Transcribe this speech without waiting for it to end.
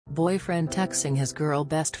Boyfriend texting his girl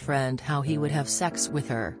best friend how he would have sex with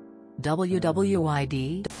her.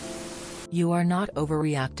 wwyd. You are not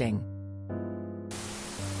overreacting.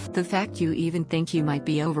 The fact you even think you might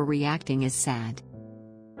be overreacting is sad.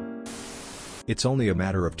 It's only a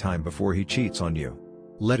matter of time before he cheats on you.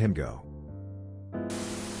 Let him go.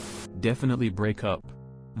 Definitely break up.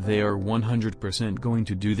 They are 100% going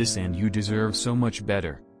to do this and you deserve so much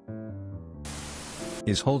better.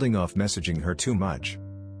 Is holding off messaging her too much?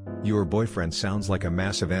 Your boyfriend sounds like a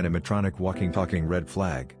massive animatronic walking talking red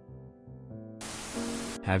flag.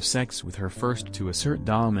 Have sex with her first to assert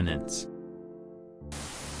dominance.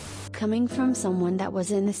 Coming from someone that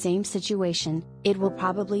was in the same situation, it will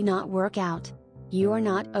probably not work out. You are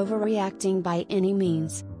not overreacting by any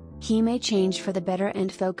means. He may change for the better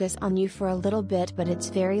and focus on you for a little bit, but it's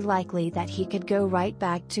very likely that he could go right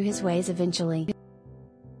back to his ways eventually.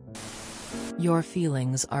 Your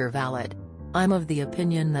feelings are valid. I'm of the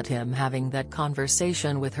opinion that him having that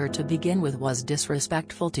conversation with her to begin with was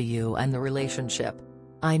disrespectful to you and the relationship.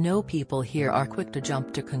 I know people here are quick to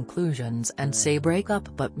jump to conclusions and say break up,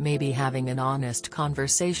 but maybe having an honest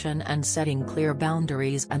conversation and setting clear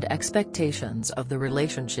boundaries and expectations of the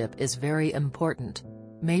relationship is very important.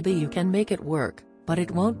 Maybe you can make it work, but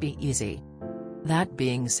it won't be easy. That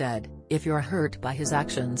being said, if you're hurt by his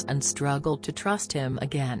actions and struggle to trust him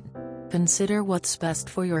again, consider what's best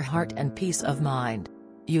for your heart and peace of mind.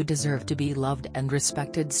 You deserve to be loved and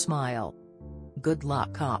respected. Smile. Good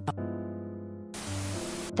luck, cop.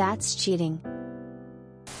 That's cheating.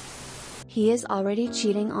 He is already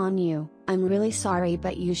cheating on you. I'm really sorry,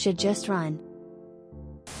 but you should just run.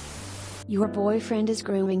 Your boyfriend is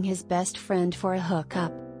grooming his best friend for a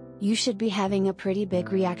hookup. You should be having a pretty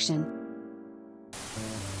big reaction.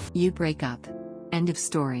 You break up. End of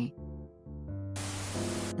story.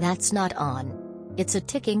 That's not on. It's a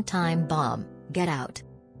ticking time bomb. Get out.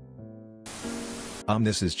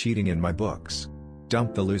 This is cheating in my books.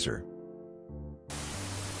 Dump the loser.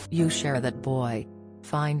 You share that boy.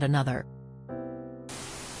 Find another.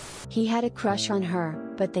 He had a crush on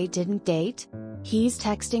her, but they didn't date? He's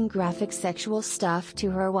texting graphic sexual stuff to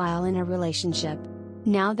her while in a relationship.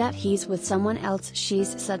 Now that he's with someone else,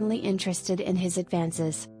 she's suddenly interested in his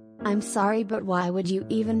advances. I'm sorry, but why would you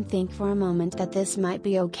even think for a moment that this might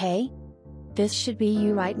be okay? This should be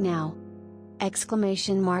you right now.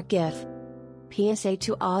 Exclamation mark GIF. PSA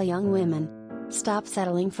to all young women. Stop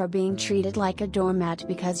settling for being treated like a doormat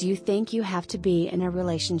because you think you have to be in a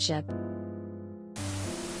relationship.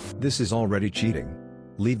 This is already cheating.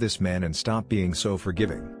 Leave this man and stop being so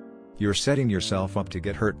forgiving. You're setting yourself up to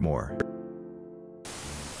get hurt more.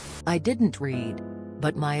 I didn't read,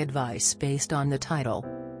 but my advice based on the title: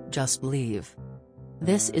 just leave.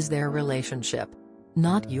 This is their relationship,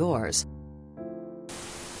 not yours.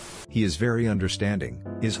 He is very understanding,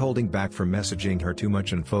 is holding back from messaging her too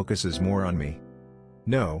much and focuses more on me.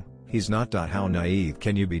 No, he's not. How naive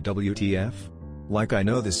can you be? WTF? Like, I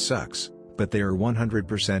know this sucks, but they are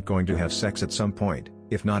 100% going to have sex at some point,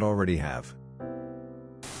 if not already have.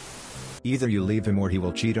 Either you leave him or he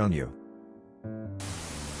will cheat on you.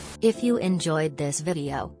 If you enjoyed this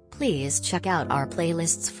video, please check out our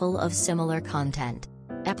playlists full of similar content.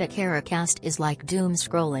 Epic Haircast is like doom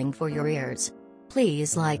scrolling for your ears.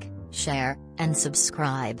 Please like, share, and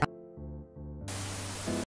subscribe.